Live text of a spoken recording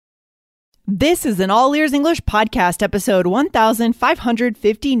This is an All Ears English podcast, episode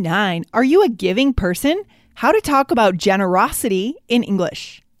 1559. Are you a giving person? How to talk about generosity in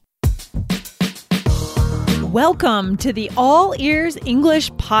English. Welcome to the All Ears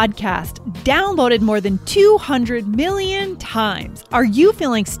English podcast, downloaded more than 200 million times. Are you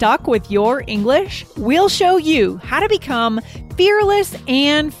feeling stuck with your English? We'll show you how to become fearless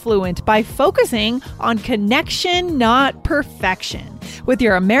and fluent by focusing on connection, not perfection. With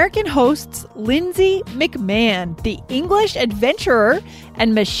your American hosts, Lindsay McMahon, the English adventurer,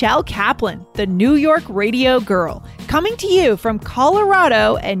 and Michelle Kaplan, the New York radio girl, coming to you from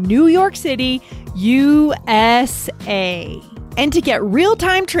Colorado and New York City, USA. And to get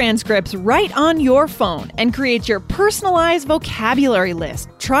real-time transcripts right on your phone and create your personalized vocabulary list,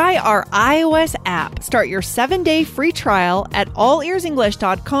 try our iOS app. Start your 7-day free trial at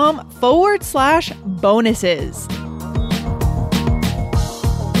allearsenglish.com/bonuses.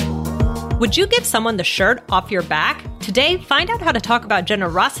 Would you give someone the shirt off your back? Today, find out how to talk about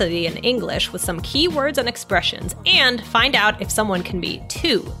generosity in English with some key words and expressions, and find out if someone can be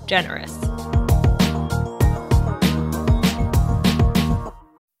too generous.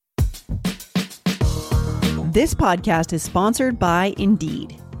 This podcast is sponsored by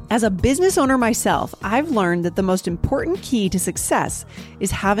Indeed. As a business owner myself, I've learned that the most important key to success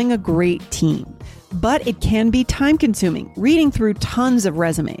is having a great team. But it can be time-consuming, reading through tons of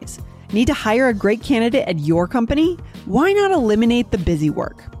resumes. Need to hire a great candidate at your company? Why not eliminate the busy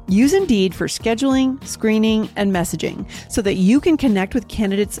work? Use Indeed for scheduling, screening, and messaging so that you can connect with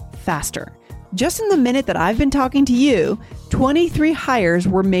candidates faster. Just in the minute that I've been talking to you, 23 hires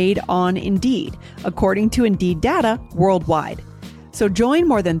were made on Indeed, according to Indeed data worldwide. So join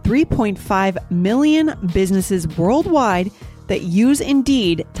more than 3.5 million businesses worldwide that use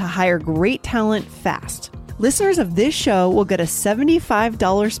Indeed to hire great talent fast. Listeners of this show will get a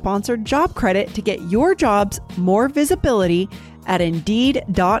 $75 sponsored job credit to get your jobs more visibility at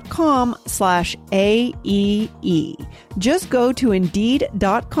Indeed.com/AEE. Just go to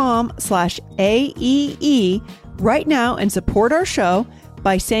Indeed.com/AEE right now and support our show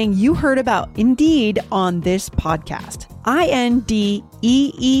by saying you heard about Indeed on this podcast.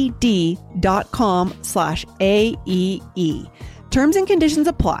 INDEED.com/AEE. Terms and conditions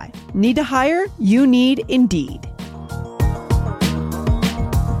apply. Need to hire? You need Indeed.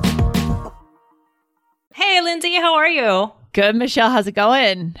 Hey, Lindsay, how are you? Good, Michelle. How's it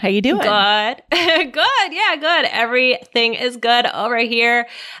going? How you doing? Good. Good. Yeah, good. Everything is good over here.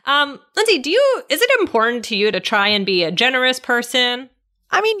 Lindsay, is it important to you to try and be a generous person?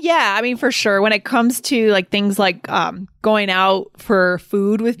 Yeah, for sure. When it comes to things like going out for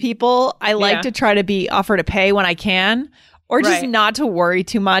food with people, I like to try to offer to pay when I can. Or just not to worry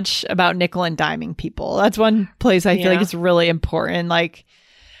too much about nickel and diming people. That's one place I feel like it's really important. We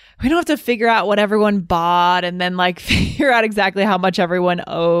don't have to figure out what everyone bought and then figure out exactly how much everyone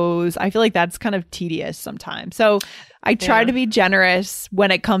owes. I feel like that's kind of tedious sometimes. So I try to be generous when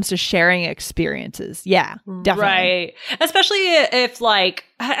it comes to sharing experiences. Yeah, definitely. Right. Especially if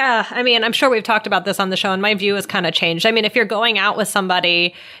I'm sure we've talked about this on the show and my view has kind of changed. If you're going out with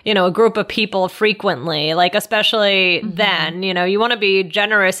somebody, a group of people frequently, especially then, you want to be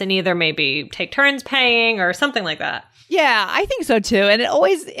generous and either maybe take turns paying or something like that. Yeah, I think so too. And it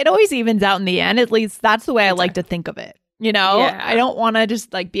always evens out in the end. At least that's the way I like to think of it. I don't want to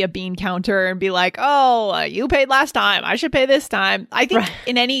just be a bean counter and be like, oh, you paid last time, I should pay this time. I think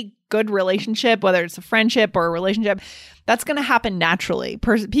in any good relationship, whether it's a friendship or a relationship, that's going to happen naturally.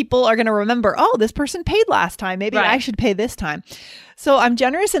 People are going to remember, oh, this person paid last time. Maybe I should pay this time. So I'm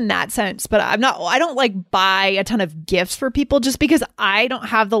generous in that sense, but I don't buy a ton of gifts for people just because I don't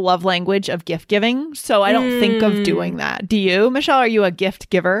have the love language of gift giving. So I don't think of doing that. Do you, Michelle? Are you a gift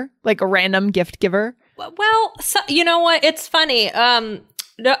giver? A random gift giver? Well, you know what? It's funny.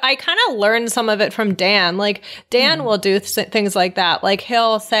 I kind of learned some of it from Dan. Dan will do things like that.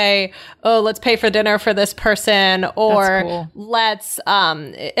 He'll say, "Oh, let's pay for dinner for this person," or cool. "Let's,"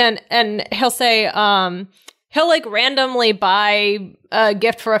 and he'll say, he'll randomly buy a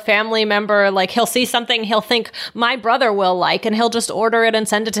gift for a family member. He'll see something he'll think my brother will like, and he'll just order it and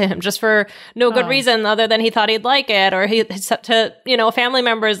send it to him just for no good reason other than he thought he'd like it, or family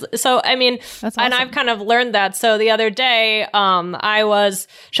members. So, that's awesome. And I've kind of learned that. So the other day, I was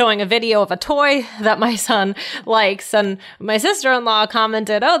showing a video of a toy that my son likes, and my sister-in-law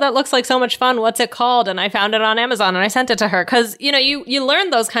commented, "Oh, that looks like so much fun. What's it called?" And I found it on Amazon and I sent it to her because, you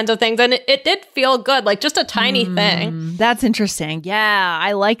learn those kinds of things, and it did feel good, just a tiny thing. That's interesting. Yeah,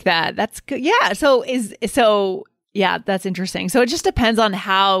 I like that. That's good. Yeah. Yeah, that's interesting. So it just depends on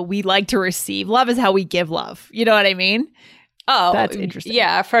how we like to receive love is how we give love. You know what I mean? Oh, that's interesting.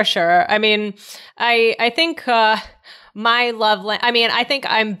 Yeah, for sure. I mean, I think my love I think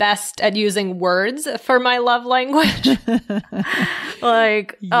I'm best at using words for my love language.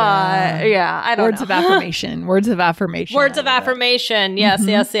 Like, I don't know. Words of affirmation. Words of affirmation. Words of affirmation. Yes,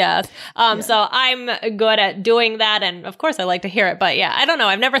 yes. So I'm good at doing that. And of course I like to hear it. But yeah, I don't know.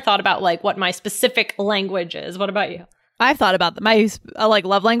 I've never thought about like what my specific language is. What about you? I've thought about my like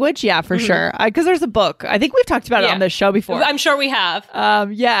love language. Yeah, for sure. Because there's a book. I think we've talked about it on this show before. I'm sure we have.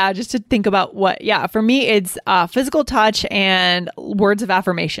 Just to think about for me, it's physical touch and words of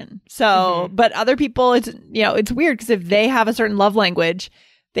affirmation. So, but other people, it's weird because if they have a certain love language,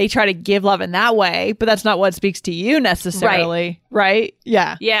 they try to give love in that way, but that's not what speaks to you necessarily, right?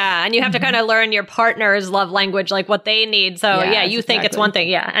 Yeah. Yeah, and you have to kind of learn your partner's love language, like what they need. So you think it's one thing.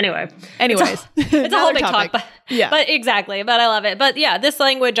 Yeah, anyways. It's a whole big talk, but exactly. But I love it. But yeah, this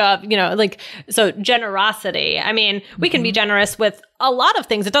language of, so generosity. I mean, we can be generous with a lot of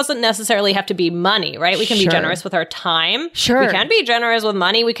things. It doesn't necessarily have to be money, right? We can be generous with our time. Sure. We can be generous with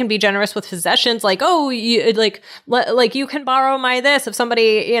money. We can be generous with possessions. Like, you can borrow my this if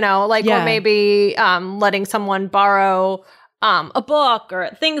somebody, or maybe letting someone borrow a book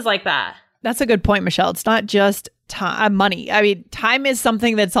or things like that. That's a good point, Michelle. It's not just money. I mean, time is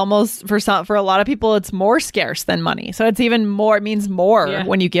something that's almost for a lot of people, it's more scarce than money. So it's even more. It means more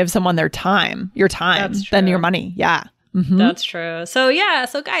when you give someone your time than your money. Yeah. Mm-hmm. That's true. So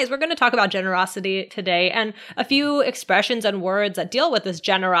guys, we're going to talk about generosity today and a few expressions and words that deal with this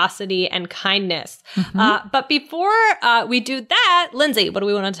generosity and kindness. But before we do that, Lindsay, what do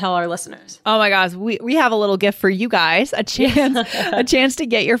we want to tell our listeners? Oh my gosh, we have a little gift for you guys, a chance to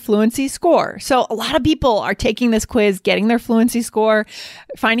get your fluency score. So a lot of people are taking this quiz, getting their fluency score,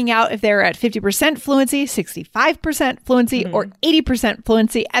 finding out if they're at 50% fluency, 65% fluency, or 80%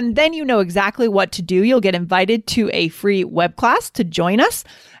 fluency, and then you know exactly what to do. You'll get invited to a free web class to join us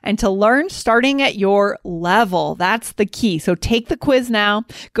and to learn starting at your level. That's the key. So take the quiz now.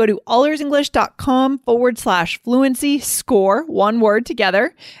 Go to allearsenglish.com/fluency score, one word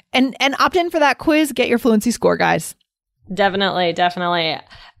together, and opt in for that quiz. Get your fluency score, guys. Definitely.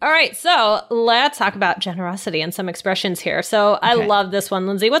 All right. So let's talk about generosity and some expressions here. So I love this one,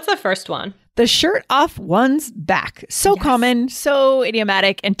 Lindsay. What's the first one? The shirt off one's back. So common, so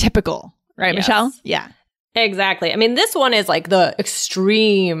idiomatic and typical. Right, Michelle? Yeah. Exactly. I mean, this one is like the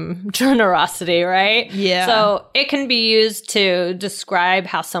extreme generosity, right? Yeah. So it can be used to describe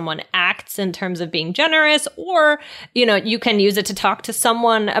how someone acts in terms of being generous, or, you can use it to talk to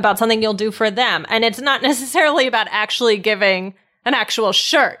someone about something you'll do for them. And it's not necessarily about actually giving an actual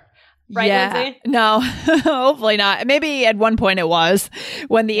shirt. Right, Lindsay? No, hopefully not. Maybe at one point it was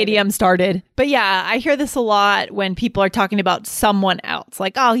when the idiom started. But yeah, I hear this a lot when people are talking about someone else.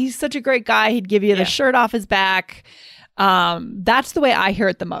 Like, oh, he's such a great guy. He'd give you the shirt off his back. That's the way I hear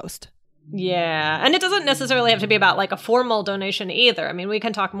it the most. Yeah. And it doesn't necessarily have to be about like a formal donation either. I mean, we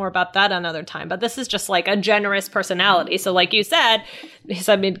can talk more about that another time, but this is just like a generous personality. So like you said, he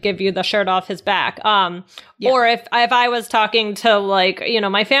said he'd give you the shirt off his back. Or if I was talking to like,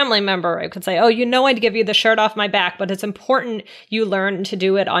 my family member, I could say, oh, I'd give you the shirt off my back, but it's important you learn to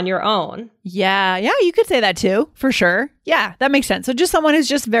do it on your own. Yeah. Yeah. You could say that too, for sure. Yeah, that makes sense. So just someone who's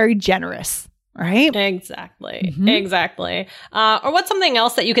just very generous. Right? Exactly. Or what's something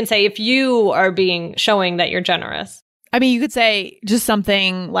else that you can say if you are showing that you're generous? I mean, you could say just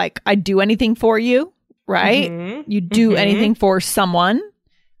something like, I'd do anything for you, right? You do anything for someone.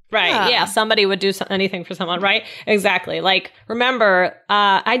 Right. Yeah. Somebody would do anything for someone, right? Exactly. Like, remember,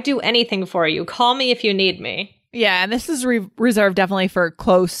 I'd do anything for you. Call me if you need me. Yeah. And this is reserved definitely for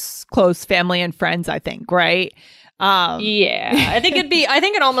close family and friends, I think, right? I think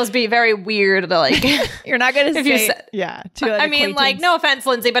it'd almost be very weird to like, you're not going to say, I mean, like, no offense,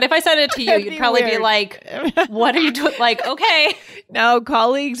 Lindsay, but if I said it to you, you'd probably be like, what are you doing? Like, okay. No,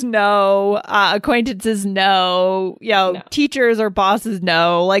 colleagues, no. Acquaintances, no. Teachers or bosses,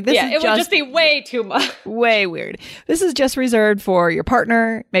 no. Like, this is it would just be way too much. Way weird. This is just reserved for your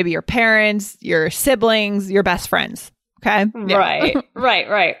partner, maybe your parents, your siblings, your best friends. Okay. Yeah.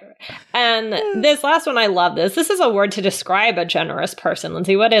 Right. And this last one, I love this. This is a word to describe a generous person.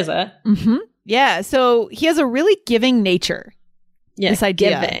 Lindsay, what is it? Yeah. So he has a really giving nature. Yeah, this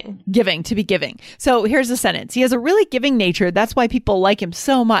idea. Giving. So here's a sentence. He has a really giving nature. That's why people like him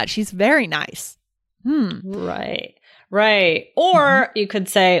so much. He's very nice. Right. Or you could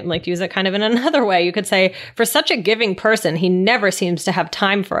say, like, use it kind of in another way. You could say, for such a giving person, he never seems to have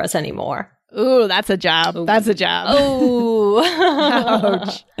time for us anymore. Ooh, that's a job. Ooh. That's a job. Ooh.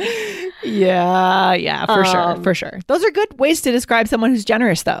 Ouch. Yeah, for sure. Those are good ways to describe someone who's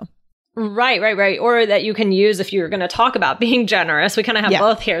generous, though. Right. Or that you can use if you're going to talk about being generous. We kind of have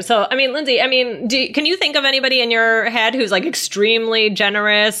both here. So, I mean, Lindsay, can you think of anybody in your head who's like extremely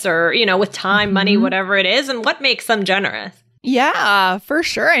generous or, with time, money, whatever it is? And what makes them generous? Yeah, for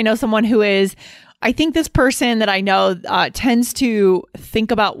sure. I know someone who is, I think this person that I know tends to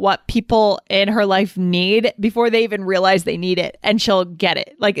think about what people in her life need before they even realize they need it. And she'll get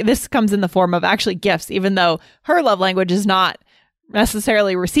it. Like this comes in the form of actually gifts, even though her love language is not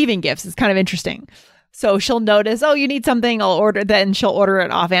necessarily receiving gifts. Is kind of interesting. So she'll notice, oh, you need something, I'll order. Then she'll order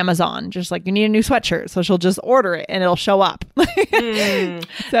it off Amazon. Just like you need a new sweatshirt. So she'll just order it and it'll show up. So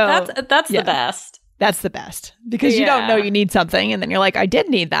that's the best. That's the best because you don't know you need something. And then you're like, I did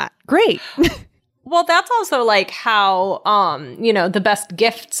need that. Great. Well, that's also like how, the best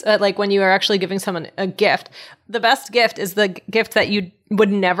gifts, like when you are actually giving someone a gift, the best gift is the gift that you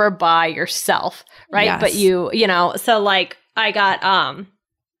would never buy yourself. Right. Yes. But so like, I got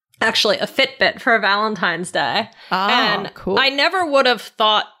actually a Fitbit for Valentine's Day. Oh, and cool. I never would have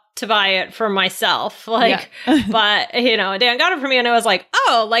thought to buy it for myself. But Dan got it for me and I was like,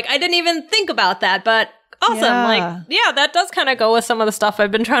 oh, like I didn't even think about that. But awesome. That does kind of go with some of the stuff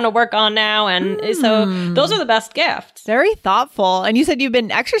I've been trying to work on now. And so those are the best gifts. Very thoughtful. And you said you've been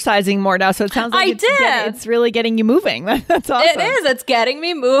exercising more now. So it sounds like it's really getting you moving. That's awesome. It is. It's getting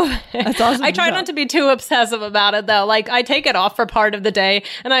me moving. That's awesome. I try not to be too obsessive about it though. Like I take it off for part of the day.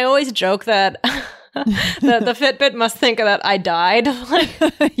 And I always joke that the Fitbit must think that I died.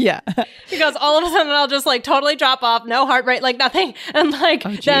 Because all of a sudden I'll just like totally drop off, no heart rate, like nothing. And like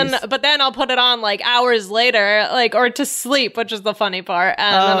then I'll put it on like hours later, like, or to sleep, which is the funny part.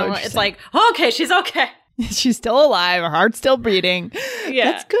 And then it's like, okay, she's okay. She's still alive. Her heart's still beating.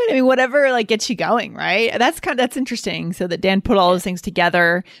 Yeah. That's good. I mean, whatever like gets you going, right? That's interesting. So that Dan put all those things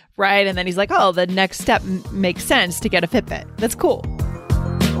together, right? And then he's like, oh, the next step makes sense to get a Fitbit. That's cool.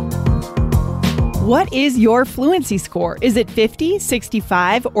 What is your fluency score? Is it 50,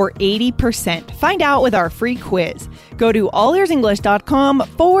 65, or 80%? Find out with our free quiz. Go to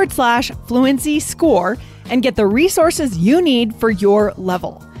allearsenglish.com/fluency score and get the resources you need for your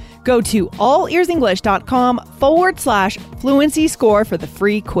level. Go to allearsenglish.com/fluency score for the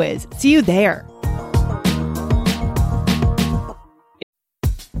free quiz. See you there.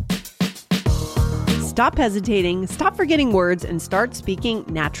 Stop hesitating, stop forgetting words, and start speaking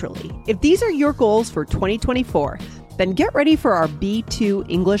naturally. If these are your goals for 2024, then get ready for our B2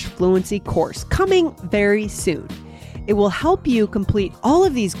 English Fluency course coming very soon. It will help you complete all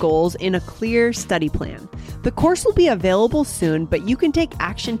of these goals in a clear study plan. The course will be available soon, but you can take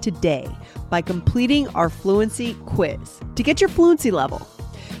action today by completing our fluency quiz to get your fluency level.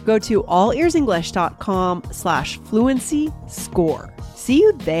 Go to allearsenglish.com/fluency score. See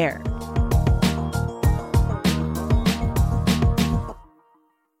you there.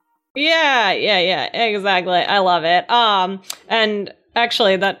 Yeah, exactly. I love it. And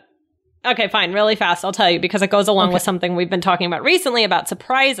actually okay, fine, really fast, I'll tell you, because it goes along with something we've been talking about recently about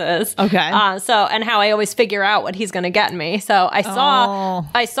surprises. Okay. And how I always figure out what he's going to get me. So I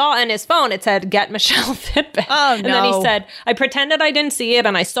saw in his phone, it said, get Michelle Fitbit. Oh, no. And then he said, I pretended I didn't see it,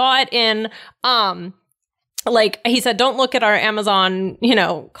 and I saw it in, he said, don't look at our Amazon,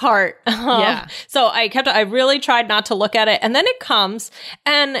 cart. So I really tried not to look at it. And then it comes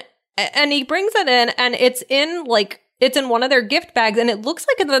and he brings it in and it's in one of their gift bags and it looks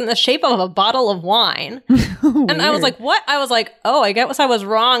like it's in the shape of a bottle of wine. And I was like, what? I was like, oh, I guess I was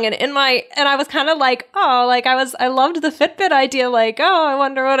wrong. And I was kind of like, oh, like I loved the Fitbit idea. Like, oh, I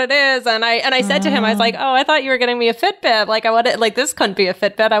wonder what it is. And I said to him, I was like, oh, I thought you were getting me a Fitbit. Like this couldn't be a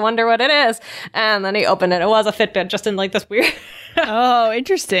Fitbit. I wonder what it is. And then he opened it. It was a Fitbit, just in like this weird. Oh,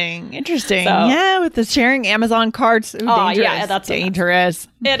 interesting. So, yeah, with the sharing Amazon carts. Ooh, dangerous. Yeah, that's dangerous.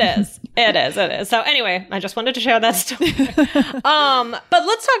 It is. So anyway, I just wanted to share that story. But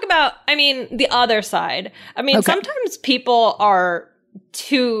let's talk about, the other side. Sometimes people are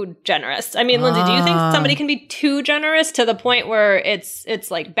too generous. Lindsay, do you think somebody can be too generous to the point where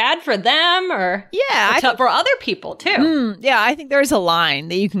it's like bad for them or for other people too? I think there's a line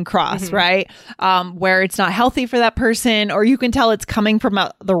that you can cross, right? Where it's not healthy for that person, or you can tell it's coming from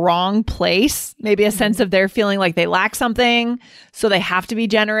the wrong place. Maybe a sense of they're feeling like they lack something, so they have to be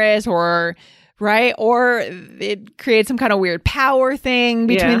generous, or right? Or it creates some kind of weird power thing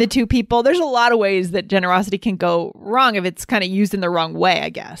between the two people. There's a lot of ways that generosity can go wrong if it's kind of used in the wrong way, I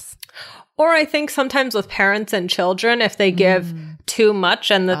guess. Or I think sometimes with parents and children, if they give too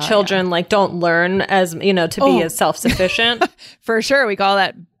much and the children don't learn as, to be as self-sufficient. For sure. We call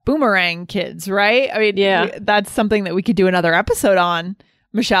that boomerang kids, right? That's something that we could do another episode on,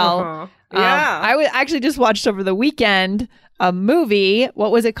 Michelle. Yeah. I actually just watched over the weekend a movie.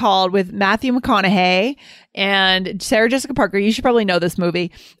 What was it called? With Matthew McConaughey and Sarah Jessica Parker. You should probably know this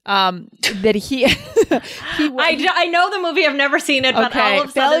movie. That he I know the movie. I've never seen it, but all of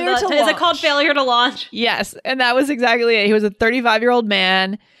a sudden, is it called Failure to Launch? Yes. And that was exactly it. He was a 35-year-old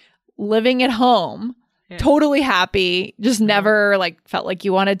man living at home. Yeah. Totally happy, just never felt like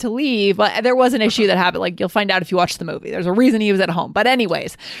you wanted to leave. But there was an issue that happened. You'll find out if you watch the movie. There's a reason he was at home. But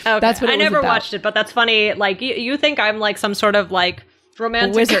anyways, that's what it was. I never watched it, but that's funny. You think I'm some sort of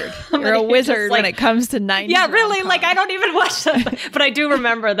romantic wizard. You're a wizard when it comes to 90s. Yeah, really. I don't even watch them, but I do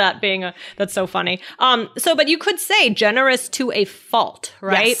remember that being that's so funny. But you could say generous to a fault,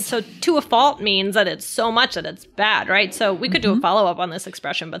 right? Yes. So to a fault means that it's so much that it's bad, right? So we could do a follow-up on this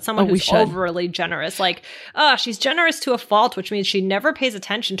expression, but someone who's overly generous, she's generous to a fault, which means she never pays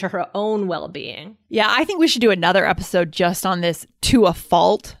attention to her own well-being. Yeah, I think we should do another episode just on this to a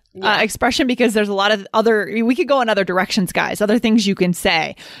fault expression, because there's a lot of we could go in other directions, guys, other things you can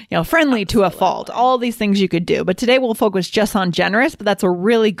say, friendly to a fault, all these things you could do. But today we'll focus just on generous, but that's a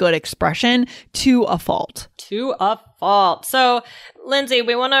really good expression, to a fault. To a fault. So, Lindsay,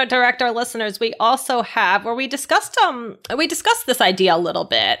 we want to direct our listeners. We also have where we discussed this idea a little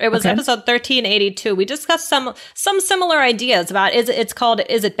bit. It was episode 1382. We discussed some similar ideas about is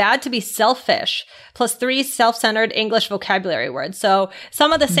it bad to be selfish? Plus 3 self-centered English vocabulary words. So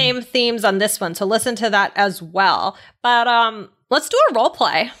some of the same themes on this one. So listen to that as well. But let's do a role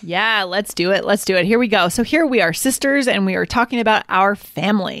play. Yeah, let's do it. Here we go. So here we are, sisters, and we are talking about our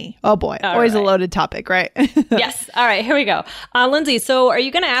family. Oh boy, always a loaded topic, right? Yes. All right, here we go. Lindsay, so are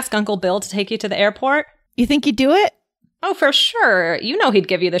you going to ask Uncle Bill to take you to the airport? You think he'd do it? Oh, for sure. He'd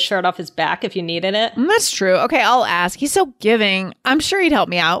give you the shirt off his back if you needed it. That's true. Okay, I'll ask. He's so giving. I'm sure he'd help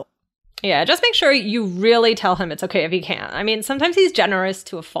me out. Yeah, just make sure you really tell him it's okay if he can't. I mean, sometimes he's generous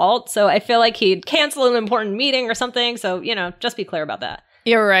to a fault, so I feel like he'd cancel an important meeting or something. So, just be clear about that.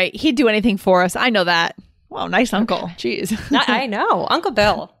 You're right. He'd do anything for us. I know that. Wow, nice uncle. Jeez. I know. Uncle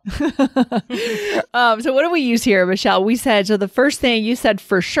Bill. So what do we use here, Michelle? We said, so the first thing you said,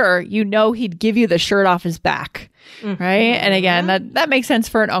 for sure, he'd give you the shirt off his back, right? And again, that makes sense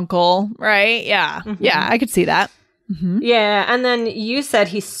for an uncle, right? Yeah. Yeah, I could see that. Mm-hmm. Yeah. And then you said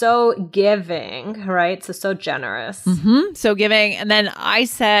he's so giving, right? So generous. Mm-hmm. So giving. And then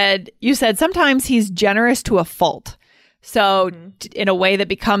you said sometimes he's generous to a fault. So in a way that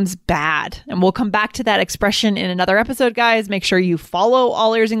becomes bad. And we'll come back to that expression in another episode, guys. Make sure you follow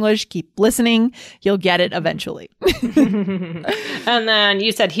All Ears English. Keep listening. You'll get it eventually. And then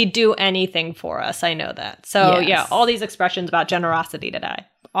you said he'd do anything for us. I know that. So yeah, all these expressions about generosity today.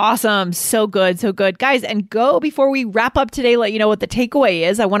 Awesome. So good. So good. Guys, and before we wrap up today, let you know what the takeaway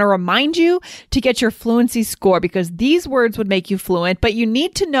is. I want to remind you to get your fluency score, because these words would make you fluent, but you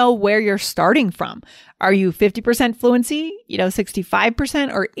need to know where you're starting from. Are you 50% fluency,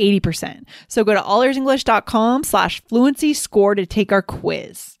 65% or 80%? So go to allearsenglish.com/fluency score to take our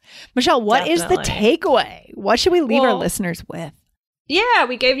quiz. Michelle, what is the takeaway? What should we leave our listeners with? Yeah,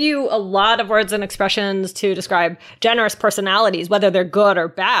 we gave you a lot of words and expressions to describe generous personalities, whether they're good or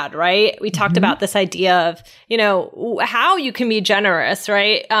bad, right? We talked about this idea of, how you can be generous,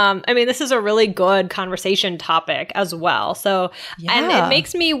 right? This is a really good conversation topic as well. So, and it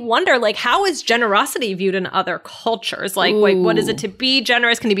makes me wonder, how is generosity viewed in other cultures? What is it to be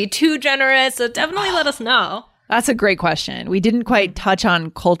generous? Can you be too generous? So definitely let us know. That's a great question. We didn't quite touch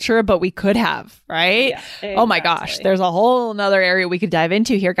on culture, but we could have, right? Yeah, exactly. Oh my gosh. There's a whole nother area we could dive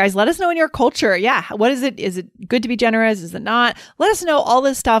into here. Guys, let us know in your culture. Yeah. What is it? Is it good to be generous? Is it not? Let us know all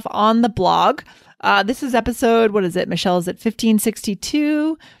this stuff on the blog. This is episode, what is it, Michelle? Is it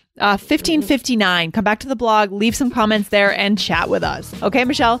 1562? 1559. Come back to the blog, leave some comments there, and chat with us. Okay,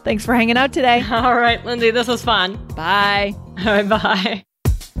 Michelle, thanks for hanging out today. All right, Lindsay, this was fun. Bye. All right, bye.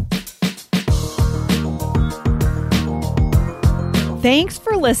 Thanks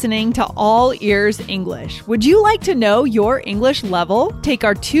for listening to All Ears English. Would you like to know your English level? Take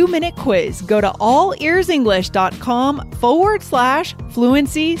our 2-minute quiz. Go to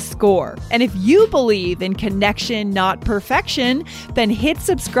allearsenglish.com/fluency score. And if you believe in connection, not perfection, then hit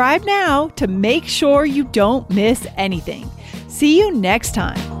subscribe now to make sure you don't miss anything. See you next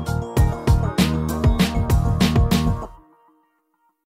time.